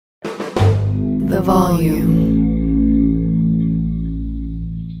the volume.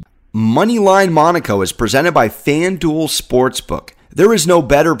 Moneyline Monaco is presented by FanDuel Sportsbook. There is no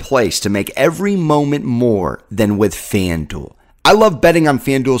better place to make every moment more than with FanDuel. I love betting on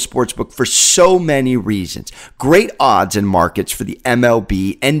FanDuel Sportsbook for so many reasons. Great odds and markets for the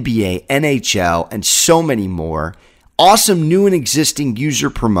MLB, NBA, NHL, and so many more. Awesome new and existing user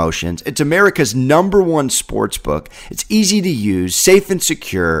promotions. It's America's #1 sportsbook. It's easy to use, safe and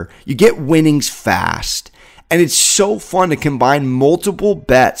secure. You get winnings fast. And it's so fun to combine multiple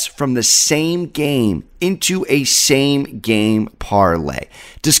bets from the same game into a same game parlay.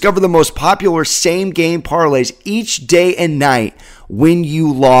 Discover the most popular same game parlays each day and night when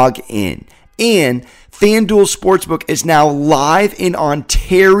you log in. And FanDuel Sportsbook is now live in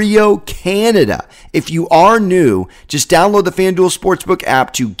Ontario, Canada. If you are new, just download the FanDuel Sportsbook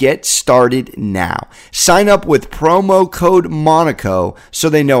app to get started now. Sign up with promo code Monaco so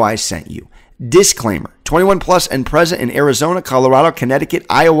they know I sent you. Disclaimer, 21 plus and present in Arizona, Colorado, Connecticut,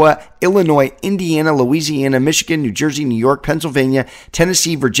 Iowa, Illinois, Indiana, Louisiana, Michigan, New Jersey, New York, Pennsylvania,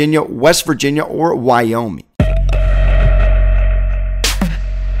 Tennessee, Virginia, West Virginia, or Wyoming.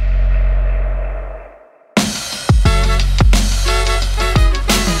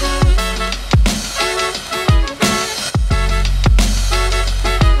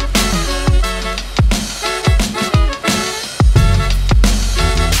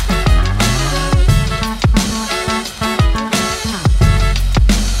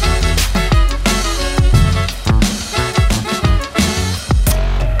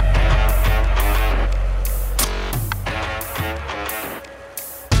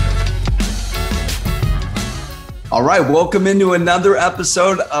 All right, welcome into another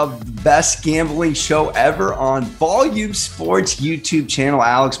episode of the best gambling show ever on Volume Sports YouTube channel.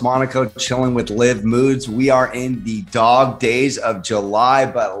 Alex Monaco chilling with Liv Moods. We are in the dog days of July,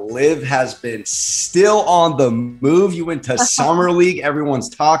 but Liv has been still on the move. You went to Summer League. Everyone's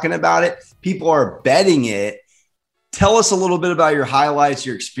talking about it. People are betting it. Tell us a little bit about your highlights,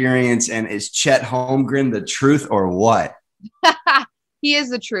 your experience, and is Chet Holmgren the truth or what? He is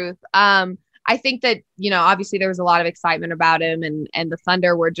the truth. I think that, obviously there was a lot of excitement about him and the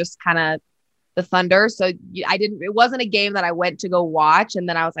Thunder were just kind of the Thunder. So it wasn't a game that I went to go watch. And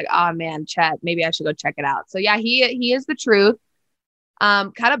then I was like, oh man, Chet, maybe I should go check it out. So yeah, he is the truth.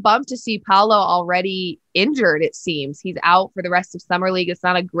 Kind of bummed to see Paolo already injured. It seems he's out for the rest of Summer League. It's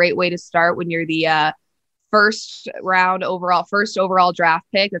not a great way to start when you're the first overall draft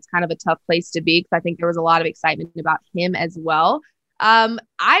pick. That's kind of a tough place to be because I think there was a lot of excitement about him as well. I'm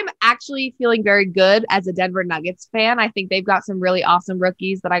actually feeling very good as a Denver Nuggets fan. I think they've got some really awesome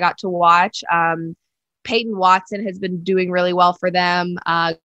rookies that I got to watch. Peyton Watson has been doing really well for them.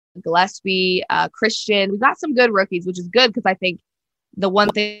 Gillespie, Christian. We've got some good rookies, which is good because I think the one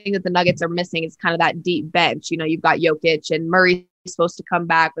thing that the Nuggets are missing is kind of that deep bench. You've got Jokic and Murray's supposed to come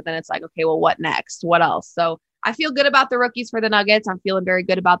back, but then it's like, okay, well, what next? What else? So I feel good about the rookies for the Nuggets. I'm feeling very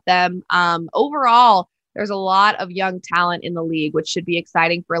good about them. Overall, there's a lot of young talent in the league, which should be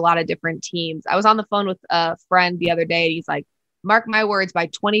exciting for a lot of different teams. I was on the phone with a friend the other day, and he's like, mark my words, by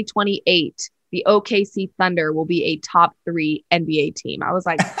 2028, the OKC Thunder will be a top 3 NBA team. I was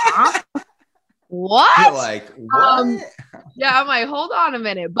like, huh? What? You're like, what? Yeah, I'm like, hold on a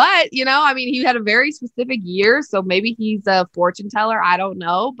minute. But, he had a very specific year, so maybe he's a fortune teller. I don't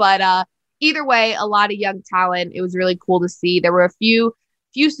know. But either way, a lot of young talent. It was really cool to see. There were a few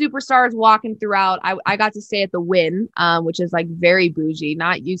superstars walking throughout. I got to stay at the Wynn, which is like very bougie,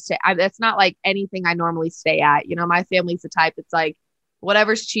 not used to. That's not like anything I normally stay at. My family's the type. It's like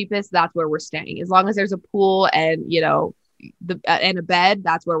whatever's cheapest, that's where we're staying. As long as there's a pool and and a bed,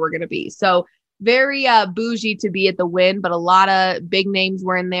 that's where we're gonna be. So very bougie to be at the Wynn, but a lot of big names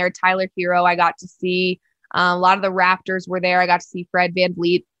were in there. Tyler Hero, I got to see. A lot of the Raptors were there. I got to see Fred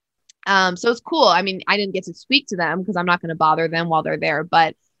VanVleet. So it's cool. I mean, I didn't get to speak to them because I'm not going to bother them while they're there,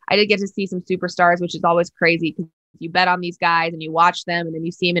 but I did get to see some superstars, which is always crazy because you bet on these guys and you watch them and then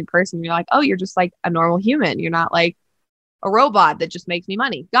you see them in person and you're like, oh, you're just like a normal human. You're not like a robot that just makes me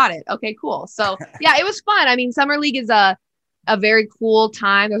money. Got it. Okay, cool. So yeah, it was fun. I mean, Summer League is a very cool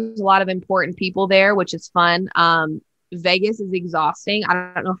time. There's a lot of important people there, which is fun. Vegas is exhausting.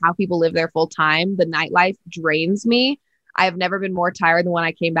 I don't know how people live there full time. The nightlife drains me. I have never been more tired than when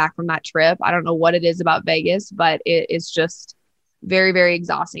I came back from that trip. I don't know what it is about Vegas, but it is just very, very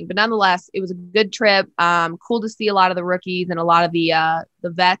exhausting. But nonetheless, it was a good trip. Cool to see a lot of the rookies and a lot of the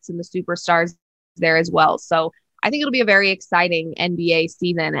vets and the superstars there as well. So I think it'll be a very exciting NBA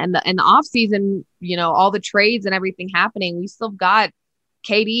season and the off season, all the trades and everything happening. We still got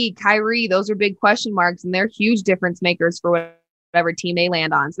KD, Kyrie. Those are big question marks and they're huge difference makers for whatever team they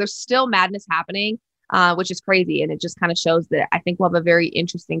land on. So there's still madness happening, which is crazy. And it just kind of shows that I think we'll have a very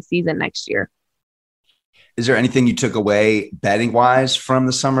interesting season next year. Is there anything you took away betting wise from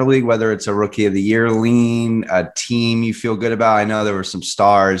the summer league, whether it's a rookie of the year lean, a team you feel good about? I know there were some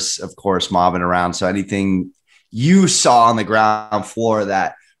stars, of course, mobbing around. So anything you saw on the ground floor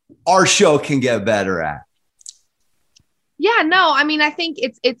that our show can get better at? Yeah, no, I mean, I think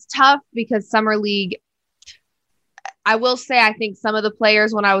it's tough because summer league, I will say, I think some of the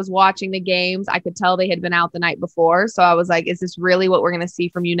players, when I was watching the games, I could tell they had been out the night before. So I was like, is this really what we're going to see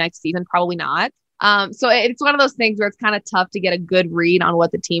from you next season? Probably not. So it's one of those things where it's kind of tough to get a good read on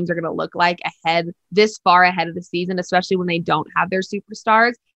what the teams are going to look like this far ahead of the season, especially when they don't have their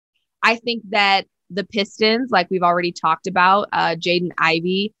superstars. I think that the Pistons, like we've already talked about, Jaden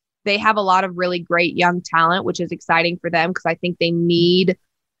Ivey, they have a lot of really great young talent, which is exciting for them because I think they need,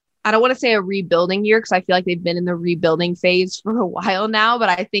 I don't want to say a rebuilding year because I feel like they've been in the rebuilding phase for a while now, but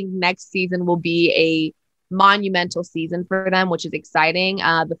I think next season will be a monumental season for them, which is exciting.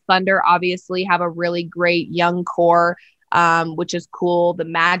 The Thunder obviously have a really great young core, which is cool. The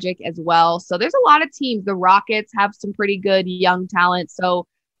Magic as well. So there's a lot of teams. The Rockets have some pretty good young talent. So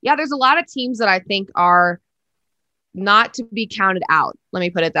yeah, there's a lot of teams that I think are not to be counted out. Let me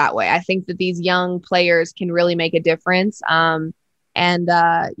put it that way. I think that these young players can really make a difference. Yeah,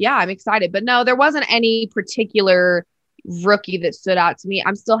 I'm excited. But no, there wasn't any particular rookie that stood out to me.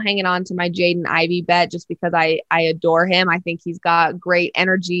 I'm still hanging on to my Jaden Ivey bet just because I adore him. I think he's got great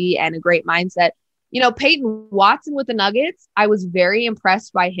energy and a great mindset. You know, Peyton Watson with the Nuggets, I was very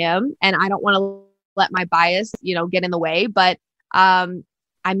impressed by him, and I don't want to let my bias, get in the way, but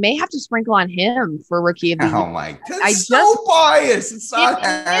I may have to sprinkle on him for rookie of the year. Oh my God. So biased. It's not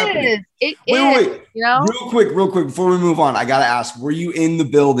happening. It is. Wait. Real quick, before we move on, I got to ask, were you in the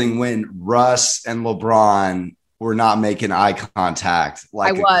building when Russ and LeBron were not making eye contact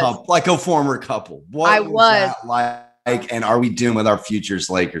like a former couple? What was that like? And are we doing with our futures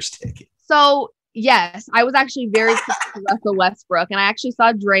Lakers ticket? So yes, I was actually very close to Russell Westbrook, and I actually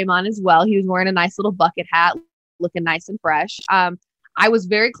saw Draymond as well. He was wearing a nice little bucket hat, looking nice and fresh. I was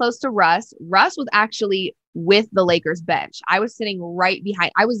very close to Russ. Russ was actually with the Lakers bench. I was sitting right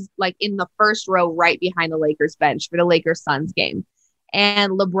behind. I was like in the first row right behind the Lakers bench for the Lakers Suns game.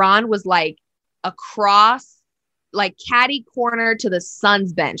 And LeBron was like across, like caddy corner to the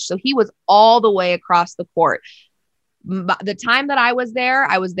Suns bench. So he was all the way across the court. The time that I was there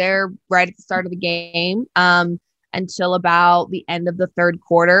right at the start of the game until about the end of the third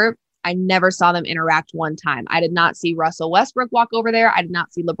quarter. I never saw them interact one time. I did not see Russell Westbrook walk over there. I did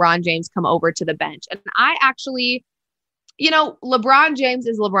not see LeBron James come over to the bench. And I actually, LeBron James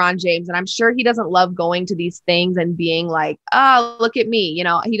is LeBron James. And I'm sure he doesn't love going to these things and being like, oh, look at me.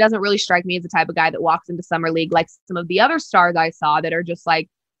 He doesn't really strike me as the type of guy that walks into Summer League like some of the other stars I saw that are just like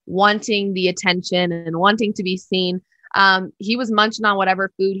wanting the attention and wanting to be seen. He was munching on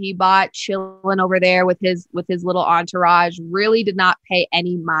whatever food he bought, chilling over there with his little entourage, really did not pay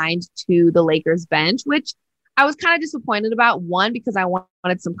any mind to the Lakers bench, which I was kind of disappointed about. One, because I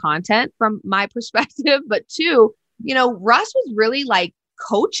wanted some content from my perspective, but two, Russ was really like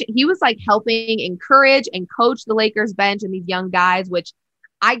coaching. He was like helping encourage and coach the Lakers bench and these young guys, which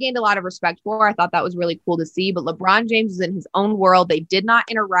I gained a lot of respect for. I thought that was really cool to see, but LeBron James was in his own world. They did not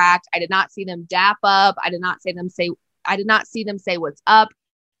interact. I did not see them dap up. I did not see them say what's up.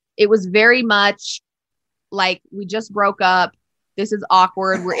 It was very much like, we just broke up. This is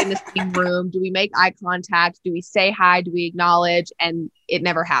awkward. We're in the same room. Do we make eye contact? Do we say hi? Do we acknowledge? And it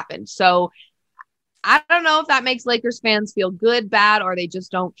never happened. So I don't know if that makes Lakers fans feel good, bad, or they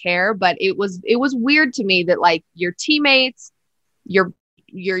just don't care. But it was weird to me that like your teammates, your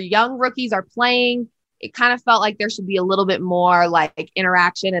young rookies are playing. It kind of felt like there should be a little bit more like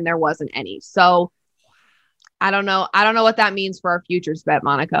interaction, and there wasn't any. So I don't know what that means for our futures bet,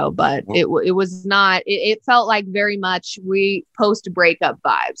 Monaco, but it was not, it felt like very much we post breakup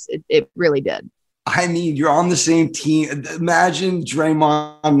vibes. It really did. I mean, you're on the same team. Imagine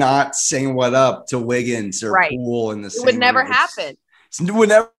Draymond not saying what up to Wiggins or Poole in the same. It would never happen. It would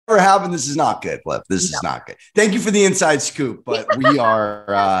never happen. This is not good, Flip. This is not good. Thank you for the inside scoop, but we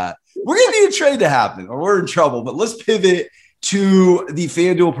are, we're going to need a trade to happen or we're in trouble, but let's pivot to the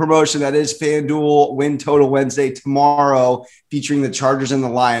FanDuel promotion. That is FanDuel Win Total Wednesday tomorrow, featuring the Chargers and the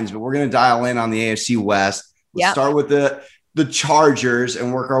Lions. But we're going to dial in on the AFC West. Let's start with the Chargers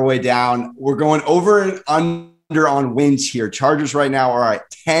and work our way down. We're going over and under on wins here. Chargers right now are at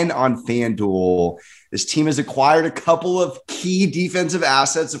 10 on FanDuel. This team has acquired a couple of key defensive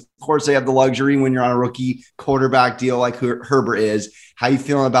assets. Of course, they have the luxury when you're on a rookie quarterback deal like Herbert is. How you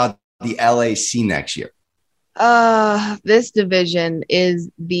feeling about the LAC next year? This division is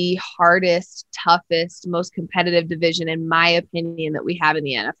the hardest, toughest, most competitive division, in my opinion, that we have in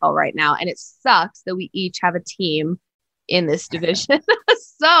the NFL right now. And it sucks that we each have a team in this division.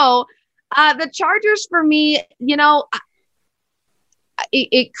 So, the Chargers for me,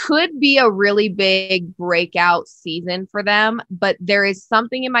 it could be a really big breakout season for them, but there is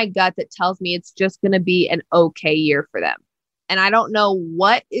something in my gut that tells me it's just going to be an okay year for them. And I don't know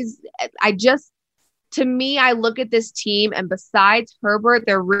what is, to me, I look at this team, and besides Herbert,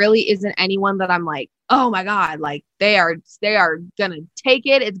 there really isn't anyone that I'm like, oh my God, like they are going to take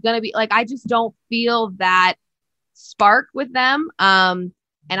it. It's going to be like, I just don't feel that spark with them.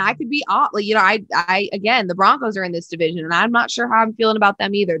 And I could be off, like, I again, the Broncos are in this division, and I'm not sure how I'm feeling about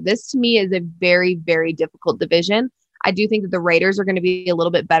them either. This to me is a very, very difficult division. I do think that the Raiders are going to be a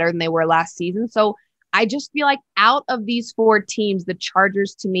little bit better than they were last season. So I just feel like out of these four teams, the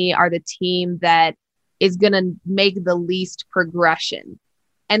Chargers to me are the team that is going to make the least progression.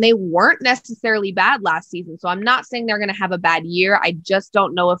 And they weren't necessarily bad last season. So I'm not saying they're going to have a bad year. I just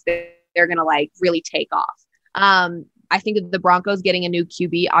don't know if they're going to like really take off. I think that the Broncos getting a new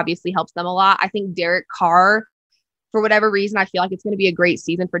QB obviously helps them a lot. I think Derek Carr, for whatever reason, I feel like it's going to be a great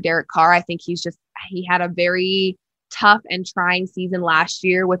season for Derek Carr. I think he had a very tough and trying season last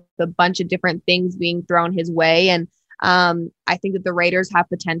year with a bunch of different things being thrown his way. And I think that the Raiders have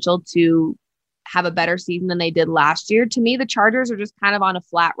potential to have a better season than they did last year. To me, the Chargers are just kind of on a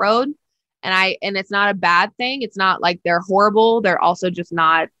flat road, and it's not a bad thing. It's not like they're horrible. They're also just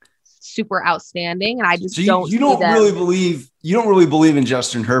not super outstanding. And I just you don't really believe in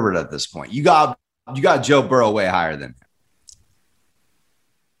Justin Herbert at this point. You got Joe Burrow way higher than him.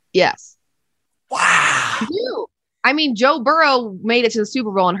 Yes. Wow. I mean, Joe Burrow made it to the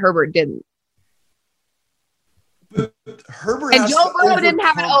Super Bowl and Herbert didn't. But Herbert and Joe Burrow didn't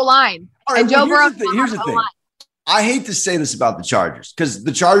have an O-line. Right, and Joe Burrow here's the thing. I hate to say this about the Chargers because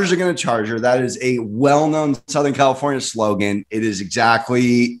the Chargers are going to Charger. That is a well-known Southern California slogan. It is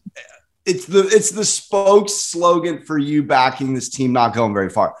exactly it's the spokes slogan for you backing this team not going very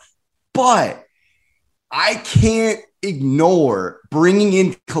far. But I can't ignore bringing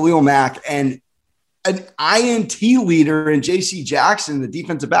in Khalil Mack and an INT leader in JC Jackson in the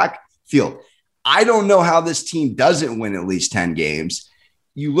defensive backfield. I don't know how this team doesn't win at least 10 games.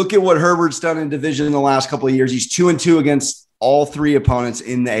 You look at what Herbert's done in division in the last couple of years. He's 2-2 against all three opponents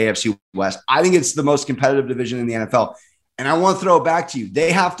in the AFC West. I think it's the most competitive division in the NFL. And I want to throw it back to you.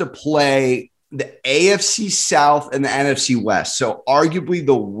 They have to play the AFC South and the NFC West. So arguably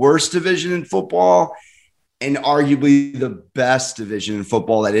the worst division in football and arguably the best division in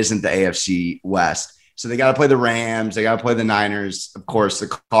football that isn't the AFC West. So they got to play the Rams. They got to play the Niners, of course,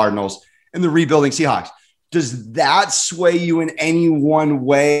 the Cardinals, and the rebuilding Seahawks. Does that sway you in any one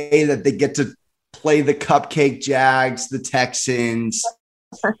way that they get to play the cupcake Jags, the Texans,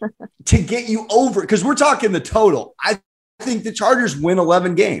 to get you over? Because we're talking the total. I think the Chargers win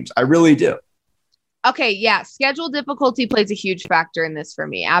 11 games. I really do. Okay, yeah. Schedule difficulty plays a huge factor in this for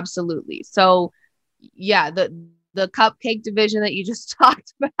me. Absolutely. So, yeah, the cupcake division that you just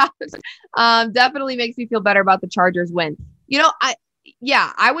talked about definitely makes me feel better about the Chargers win.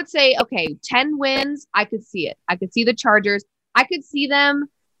 I would say, okay, 10 wins. I could see it. I could see the Chargers. I could see them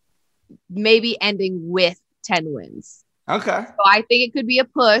maybe ending with 10 wins. Okay. So I think it could be a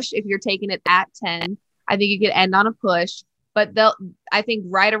push if you're taking it at 10. I think it could end on a push, but I think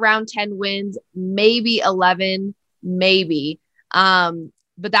right around 10 wins, maybe 11, maybe.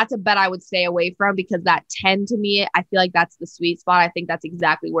 But that's a bet I would stay away from because that 10 to me, I feel like that's the sweet spot. I think that's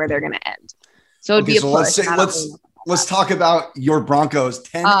exactly where they're going to end. So it'd be a push. Let's talk about your Broncos,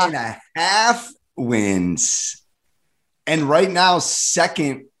 10 and a half wins. And right now,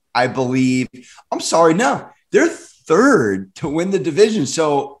 second, I believe. I'm sorry, no. They're third to win the division.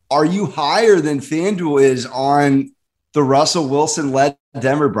 So are you higher than FanDuel is on the Russell Wilson-led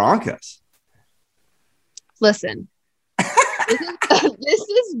Denver Broncos? Listen, this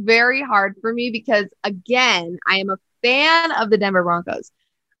is very hard for me because, again, I am a fan of the Denver Broncos.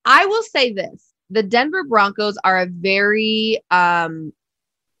 I will say this. The Denver Broncos are a very,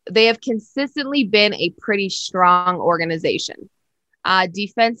 they have consistently been a pretty strong organization.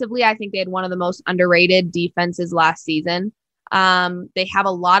 Defensively, I think they had one of the most underrated defenses last season. They have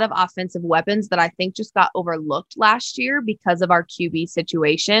a lot of offensive weapons that I think just got overlooked last year because of our QB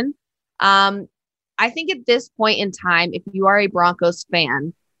situation. I think at this point in time, if you are a Broncos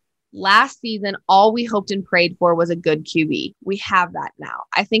fan, last season, all we hoped and prayed for was a good QB. We have that now.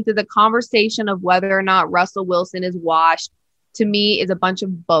 I think that the conversation of whether or not Russell Wilson is washed, to me, is a bunch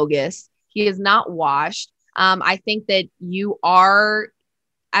of bogus. He is not washed. I think that you are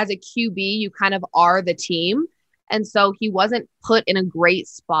as a QB, you kind of are the team. And so he wasn't put in a great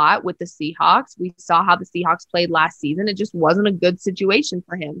spot with the Seahawks. We saw how the Seahawks played last season. It just wasn't a good situation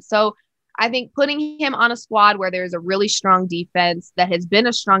for him. So I think putting him on a squad where there's a really strong defense that has been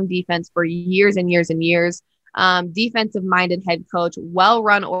a strong defense for years and years and years, defensive minded head coach,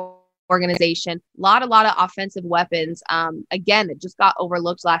 well-run organization, a lot of offensive weapons. Again, it just got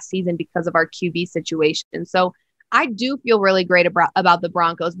overlooked last season because of our QB situation. So I do feel really great about the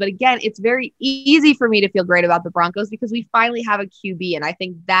Broncos. But again, it's very easy for me to feel great about the Broncos because we finally have a QB. And I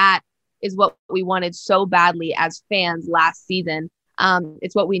think that is what we wanted so badly as fans last season.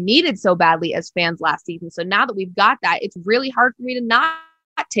 It's what we needed so badly as fans last season. So now that we've got that, it's really hard for me to not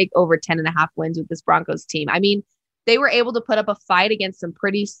take over 10.5 wins with this Broncos team. I mean, they were able to put up a fight against some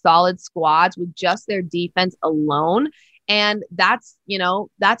pretty solid squads with just their defense alone. And that's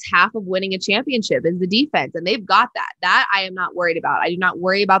half of winning a championship is the defense. And they've got that. That I am not worried about. I do not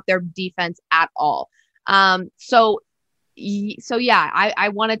worry about their defense at all. So yeah, I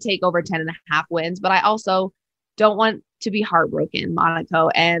want to take over 10.5 wins, but I also don't want to be heartbroken, Monaco.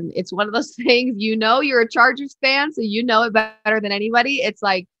 And it's one of those things, you're a Chargers fan, so you know it better than anybody. It's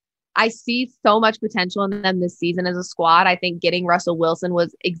like, I see so much potential in them this season as a squad. I think getting Russell Wilson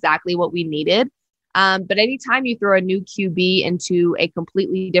was exactly what we needed. But anytime you throw a new QB into a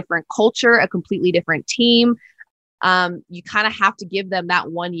completely different culture, a completely different team, you kind of have to give them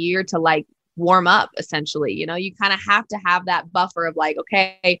that 1 year to like warm up, essentially. You kind of have to have that buffer of like,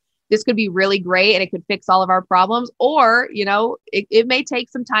 okay, this could be really great and it could fix all of our problems, or, it may take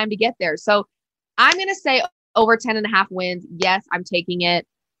some time to get there. So I'm going to say over 10.5 wins. Yes, I'm taking it.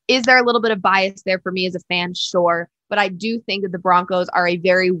 Is there a little bit of bias there for me as a fan? Sure. But I do think that the Broncos are a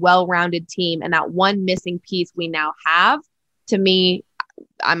very well-rounded team. And that one missing piece we now have, to me,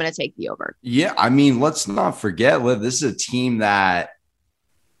 I'm going to take the over. Yeah. I mean, let's not forget, Liv, this is a team that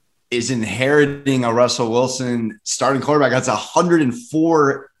is inheriting a Russell Wilson starting quarterback. That's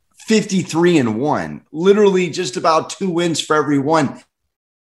 104, 53-1, literally just about 2 wins for every one.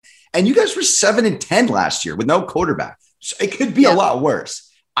 And you guys were 7-10 last year with no quarterback. So it could be a lot worse.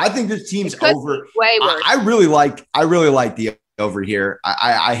 I think this team's over. Way worse. I really like the over here.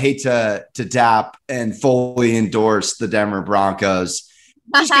 I hate to dap and fully endorse the Denver Broncos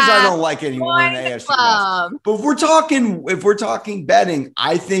just because I don't like anyone in the AFC West. But if we're talking betting,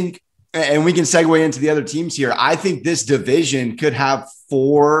 I think, and we can segue into the other teams here, I think this division could have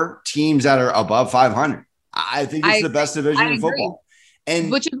 4 teams that are above 500. I think it's the best division in football.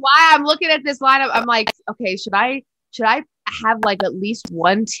 And which is why I'm looking at this lineup. I'm like, okay, should I have like at least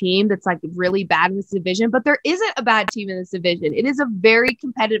one team that's like really bad in this division? But there isn't a bad team in this division. It is a very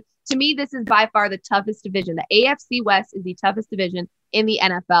competitive, to me, this is by far the toughest division. The AFC West is the toughest division in the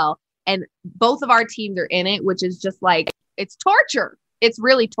NFL. And both of our teams are in it, which is just like, it's torture. It's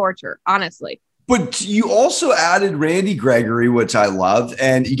really torture, honestly. But you also added Randy Gregory, which I love,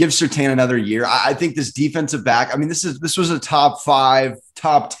 and you give Surtain another year. I think this defensive back, I mean, this was a top 5,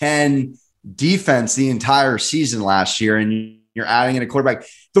 top 10 defense the entire season last year, and you're adding in a quarterback.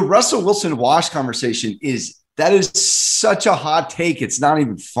 The Russell Wilson wash conversation is such a hot take. It's not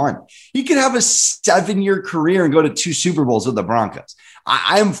even fun. He could have a 7-year career and go to 2 Super Bowls with the Broncos.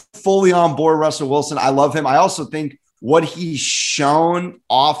 I'm fully on board Russell Wilson. I love him. I also think what he's shown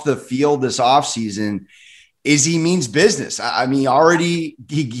off the field this offseason is he means business. I mean, already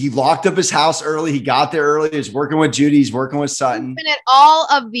he locked up his house early. He got there early. He's working with Judy. He's working with Sutton. He's been at all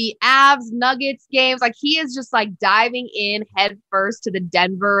of the Avs Nuggets games. Like, he is just like diving in head first to the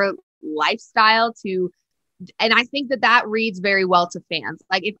Denver lifestyle and I think that reads very well to fans.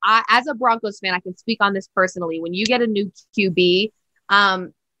 Like, if I, as a Broncos fan, I can speak on this personally. When you get a new QB,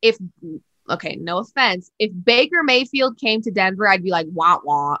 no offense, if Baker Mayfield came to Denver, I'd be like, wah,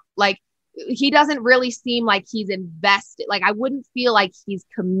 wah. Like, he doesn't really seem like he's invested. Like, I wouldn't feel like he's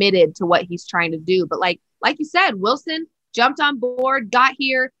committed to what he's trying to do. But like you said, Wilson jumped on board, got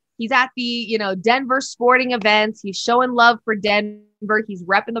here. He's at the, Denver sporting events. He's showing love for Denver. He's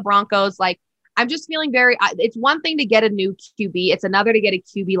repping the Broncos. Like, I'm just feeling it's one thing to get a new QB. It's another to get a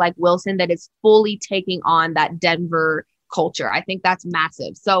QB like Wilson that is fully taking on that Denver culture. I think that's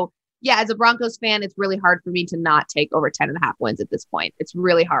massive. So yeah, as a Broncos fan, it's really hard for me to not take over 10.5 wins at this point. It's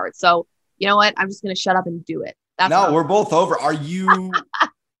really hard. So you know what? I'm just going to shut up and do it. We're both over. Are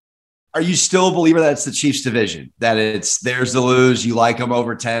you still a believer that it's the Chiefs division, that it's theirs to lose? You like them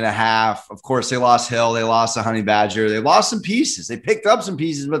over 10.5. Of course, they lost Hill. They lost the Honey Badger. They lost some pieces. They picked up some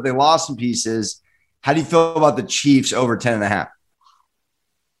pieces, but they lost some pieces. How do you feel about the Chiefs over 10.5?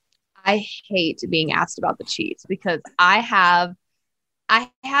 I hate being asked about the Chiefs because I have I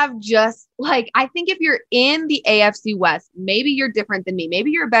have just like, I think if you're in the AFC West, maybe you're different than me.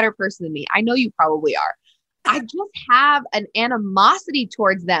 Maybe you're a better person than me. I know you probably are. I just have an animosity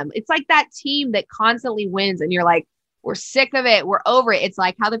towards them. It's like that team that constantly wins and you're like, we're sick of it. We're over it. It's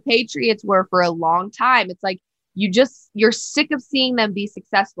like how the Patriots were for a long time. It's like you're sick of seeing them be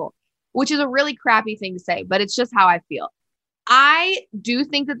successful, which is a really crappy thing to say, but it's just how I feel. I do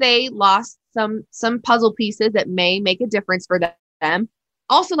think that they lost some puzzle pieces that may make a difference for them.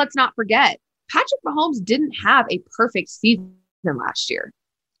 Also, let's not forget, Patrick Mahomes didn't have a perfect season last year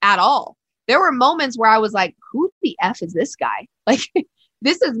at all. There were moments where I was like, who the F is this guy? Like,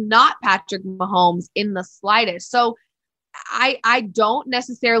 this is not Patrick Mahomes in the slightest. So I don't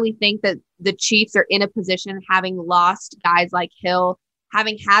necessarily think that the Chiefs are in a position, having lost guys like Hill,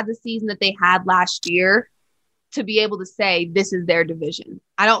 having had the season that they had last year, to be able to say this is their division.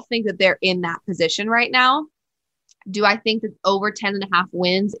 I don't think that they're in that position right now. Do I think that over 10.5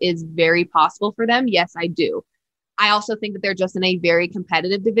 wins is very possible for them? Yes, I do. I also think that they're just in a very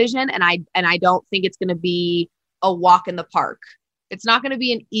competitive division, and I don't think it's going to be a walk in the park. It's not going to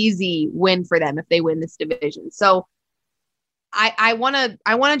be an easy win for them if they win this division. So I want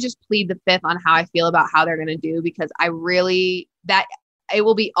to just plead the fifth on how I feel about how they're going to do, because that it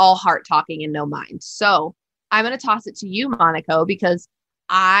will be all heart talking and no mind. So I'm going to toss it to you, Monaco, because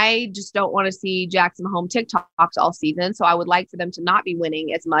I just don't want to see Jackson Mahomes TikToks all season. So I would like for them to not be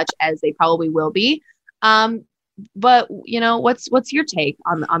winning as much as they probably will be. But what's your take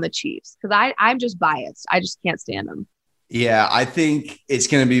on the Chiefs? Because I'm just biased. I just can't stand them. Yeah, I think it's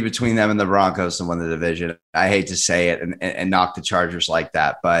going to be between them and the Broncos to win the division. I hate to say it and knock the Chargers like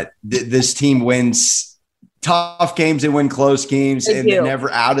that, but this team wins tough games and win close games, and they're never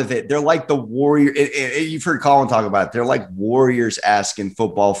out of it. They're like the Warrior. You've heard Colin talk about it. They're like Warriors-esque in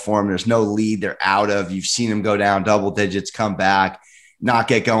football form. There's no lead they're out of. You've seen them go down double digits, come back, not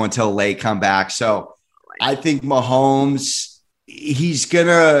get going until late, come back. So I think Mahomes, he's going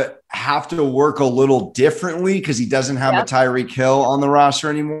to have to work a little differently because he doesn't have a Tyreek Hill on the roster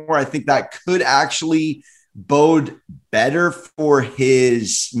anymore. I think that could actually bode better for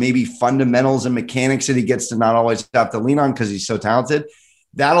his maybe fundamentals and mechanics that he gets to not always have to lean on because he's so talented.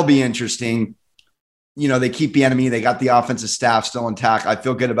 That'll be interesting. They keep the enemy. They got the offensive staff still intact. I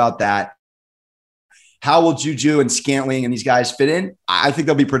feel good about that. How will Juju and Scantling and these guys fit in? I think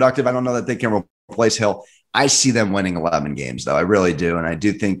they'll be productive. I don't know that they can replace Hill. I see them winning 11 games, though. I really do. And I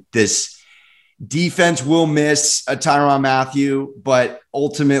do think this defense will miss a Tyrann Mathieu, but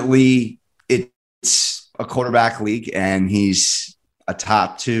ultimately it's a quarterback league, and he's a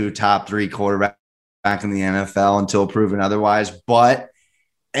top 2, top 3 quarterback in the NFL until proven otherwise. But,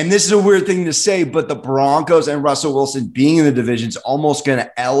 and this is a weird thing to say, but the Broncos and Russell Wilson being in the division is almost going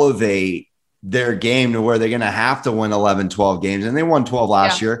to elevate their game to where they're going to have to win 11, 12 games. And they won 12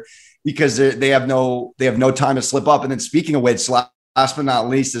 last year, because they have no time to slip up. And then speaking of which, last but not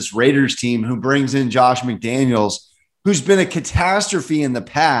least, this Raiders team who brings in Josh McDaniels, who's been a catastrophe in the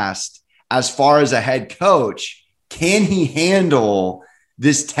past as far as a head coach. Can he handle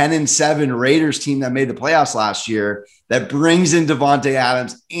this 10-7 Raiders team that made the playoffs last year that brings in Devontae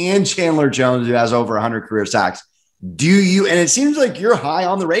Adams and Chandler Jones, who has over 100 career sacks? And it seems like you're high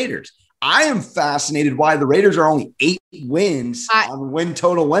on the Raiders. I am fascinated why the Raiders are only 8 wins on win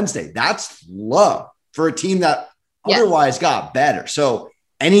total Wednesday. That's low for a team that otherwise got better. So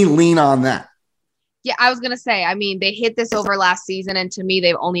any lean on that? Yeah, I was going to say, I mean, they hit this over last season, and to me,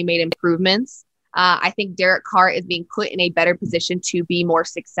 they've only made improvements. I think Derek Carr is being put in a better position to be more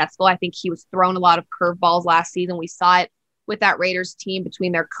successful. I think he was thrown a lot of curveballs last season. We saw it with that Raiders team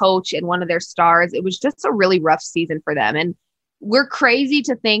between their coach and one of their stars. It was just a really rough season for them. And we're crazy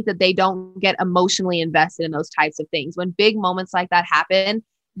to think that they don't get emotionally invested in those types of things. When big moments like that happen,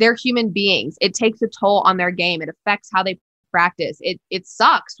 they're human beings. It takes a toll on their game. It affects how they practice. It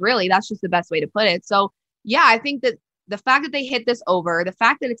sucks, really. That's just the best way to put it. So, yeah, I think that the fact that they hit this over, the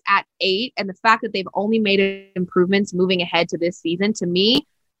fact that it's at 8, and the fact that they've only made improvements moving ahead to this season, to me,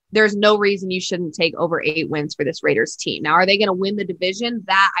 there's no reason you shouldn't take over 8 wins for this Raiders team. Now, are they going to win the division?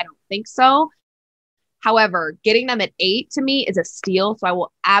 That I don't think so. However, getting them at 8 to me is a steal. So I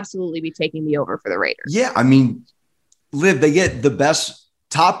will absolutely be taking the over for the Raiders. Yeah. I mean, Liv, they get the best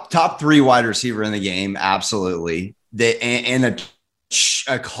top 3 wide receiver in the game. Absolutely. And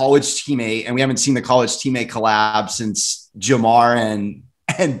a college teammate. And we haven't seen the college teammate collab since Jamar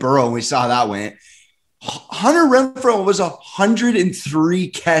and Burrow. We saw how that went. Hunter Renfrow was 103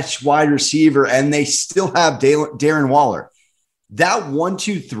 catch wide receiver, and they still have Darren Waller. That 1,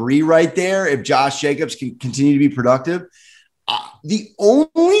 2, 3 right there, if Josh Jacobs can continue to be productive, the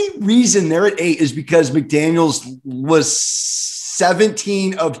only reason they're at 8 is because McDaniels was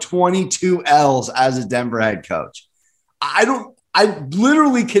 17 of 22 L's as a Denver head coach. I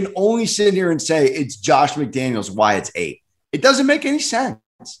literally can only sit here and say it's Josh McDaniels why it's 8. It doesn't make any sense.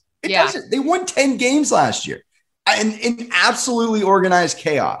 It doesn't. They won 10 games last year in absolutely organized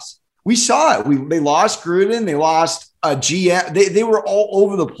chaos. We saw it. They lost Gruden. They lost a GM. They were all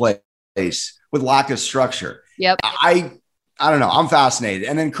over the place with lack of structure. Yep. I don't know. I'm fascinated.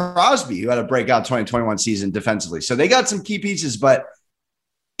 And then Crosby, who had a breakout 2021 season defensively. So they got some key pieces. But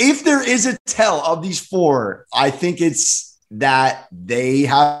if there is a tell of these 4, I think it's that they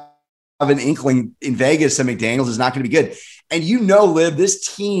have an inkling in Vegas that McDaniels is not going to be good. And Liv,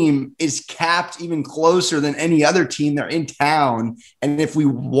 this team is capped even closer than any other team. They're in town. And if we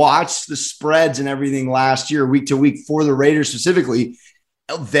watched the spreads and everything last year, week to week for the Raiders specifically,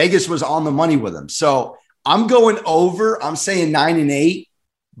 Vegas was on the money with them. So I'm going over. I'm saying 9-8,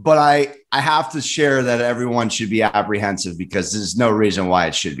 but I have to share that everyone should be apprehensive because there's no reason why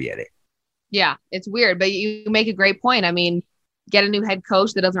it should be at 8. Yeah, it's weird, but you make a great point. I mean, get a new head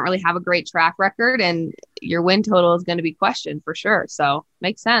coach that doesn't really have a great track record and your win total is going to be questioned for sure. So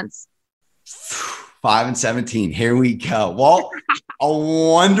makes sense. 5-17. Here we go. Well, a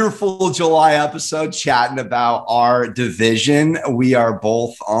wonderful July episode chatting about our division. We are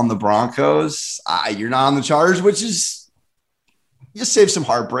both on the Broncos. You're not on the Chargers, which is you save some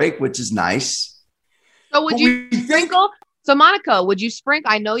heartbreak, which is nice. So would you sprinkle? So Monica, would you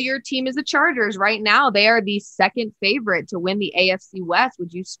sprinkle? I know your team is the Chargers right now. They are the second favorite to win the AFC West.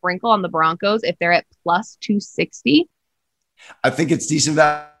 Would you sprinkle on the Broncos if they're at plus 260? I think it's decent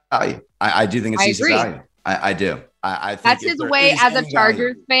value. I do think it's decent value. I do. I think that's his way as a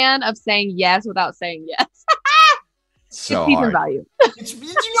Chargers fan of saying yes without saying yes. So it's decent value.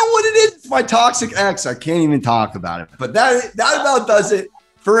 You know what it is? It's my toxic ex. I can't even talk about it. But that about does it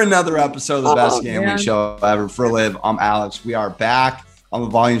for another episode of the Best Gambling Show ever. For Liv, I'm Alex. We are back on the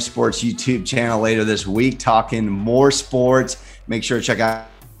Volume Sports YouTube channel later this week talking more sports. Make sure to check out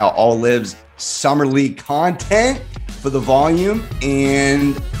all Liv's Summer League content for the Volume.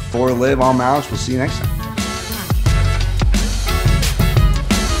 And for Liv, I'm Alex. We'll see you next time.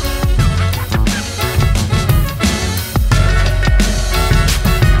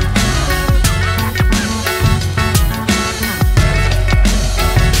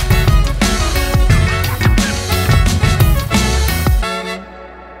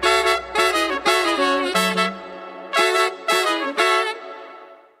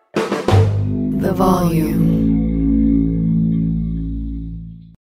 The Volume.